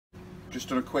Just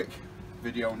done a quick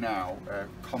video now.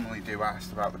 Commonly do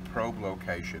asked about the probe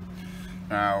location.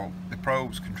 Now, the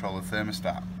probes control the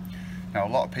thermostat. Now, a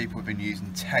lot of people have been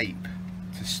using tape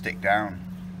to stick down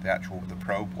the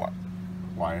probe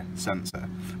wire sensor,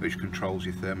 which controls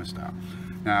your thermostat.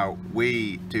 Now,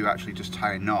 we do actually just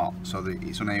tie a knot so that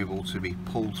it's unable to be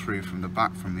pulled through from the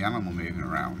back from the animal moving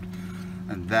around.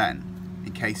 And then,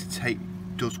 in case the tape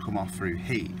does come off through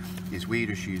heat, is we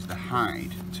just use the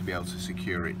hide to be able to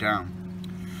secure it down.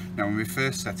 Now, when we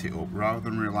first set it up, rather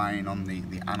than relying on the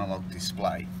analog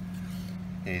display,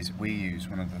 is we use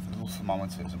one of the little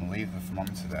thermometers, and we leave the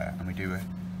thermometer there and we do a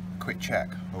quick check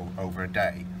over a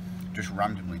day, just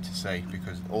randomly to see,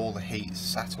 because all the heat is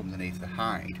sat underneath the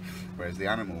hide, whereas the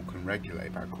animal can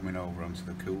regulate by coming over onto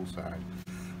the cool side.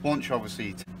 Once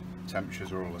obviously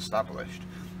temperatures are all established,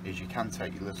 is you can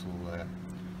take your little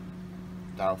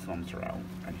dial thermometer out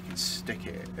and you can stick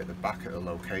it at the back of the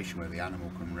location where the animal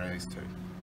can raise to.